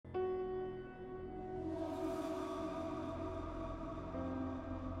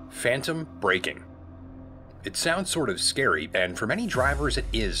Phantom braking. It sounds sort of scary, and for many drivers it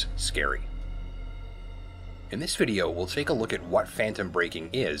is scary. In this video, we'll take a look at what phantom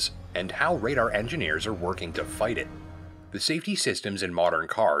braking is and how radar engineers are working to fight it. The safety systems in modern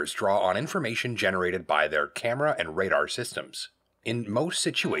cars draw on information generated by their camera and radar systems. In most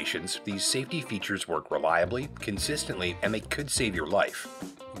situations, these safety features work reliably, consistently, and they could save your life.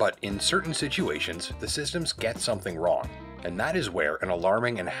 But in certain situations, the systems get something wrong, and that is where an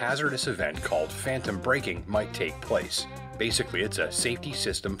alarming and hazardous event called phantom braking might take place. Basically, it's a safety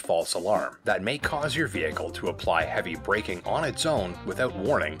system false alarm that may cause your vehicle to apply heavy braking on its own without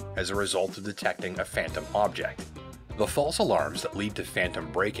warning as a result of detecting a phantom object. The false alarms that lead to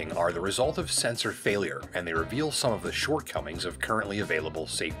phantom braking are the result of sensor failure, and they reveal some of the shortcomings of currently available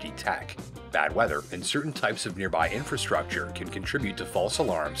safety tech. Bad weather and certain types of nearby infrastructure can contribute to false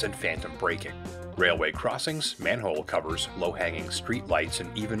alarms and phantom braking. Railway crossings, manhole covers, low-hanging street lights,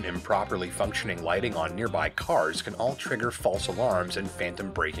 and even improperly functioning lighting on nearby cars can all trigger false alarms and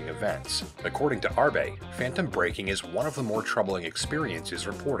phantom braking events. According to Arbe, phantom braking is one of the more troubling experiences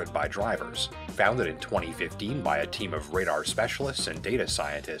reported by drivers. Founded in 2015 by a team of radar specialists and data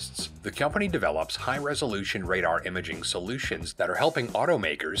scientists, the company develops high-resolution radar imaging solutions that are helping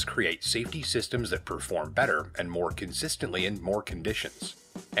automakers create safety systems that perform better and more consistently in more conditions.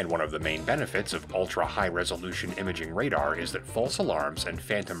 And one of the main benefits of ultra-high-resolution imaging radar is that false alarms and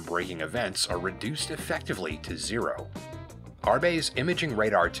phantom braking events are reduced effectively to zero. Arbe's imaging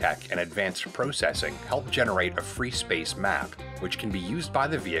radar tech and advanced processing help generate a free space map, which can be used by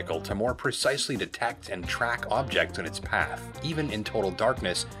the vehicle to more precisely detect and track objects in its path, even in total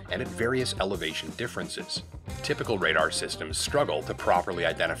darkness and at various elevation differences. Typical radar systems struggle to properly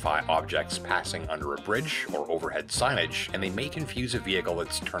identify objects passing under a bridge or overhead signage, and they may confuse a vehicle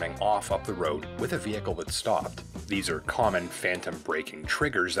that's turning off up the road with a vehicle that's stopped. These are common phantom braking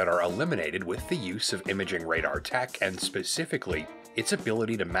triggers that are eliminated with the use of imaging radar tech, and specifically, its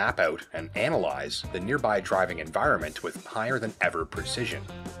ability to map out and analyze the nearby driving environment with higher than ever precision.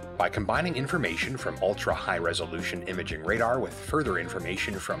 By combining information from ultra-high-resolution imaging radar with further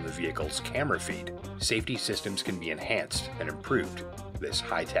information from the vehicle's camera feed, safety systems can be enhanced and improved. This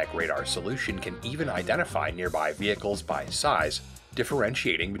high-tech radar solution can even identify nearby vehicles by size,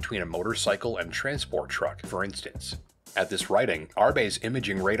 differentiating between a motorcycle and transport truck, for instance. At this writing, Arbe's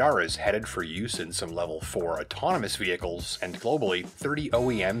imaging radar is headed for use in some Level 4 autonomous vehicles, and globally, 30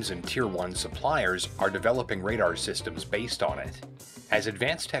 OEMs and Tier 1 suppliers are developing radar systems based on it. As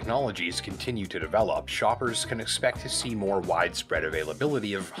advanced technologies continue to develop, shoppers can expect to see more widespread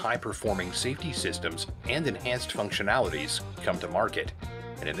availability of high-performing safety systems and enhanced functionalities come to market.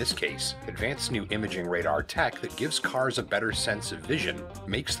 And in this case, advanced new imaging radar tech that gives cars a better sense of vision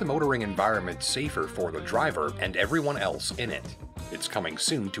makes the motoring environment safer for the driver and everyone else in it. It's coming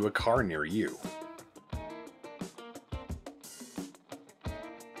soon to a car near you.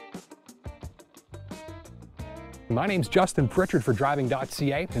 My name's Justin Pritchard for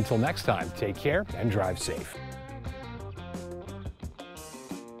Driving.ca. Until next time, take care and drive safe.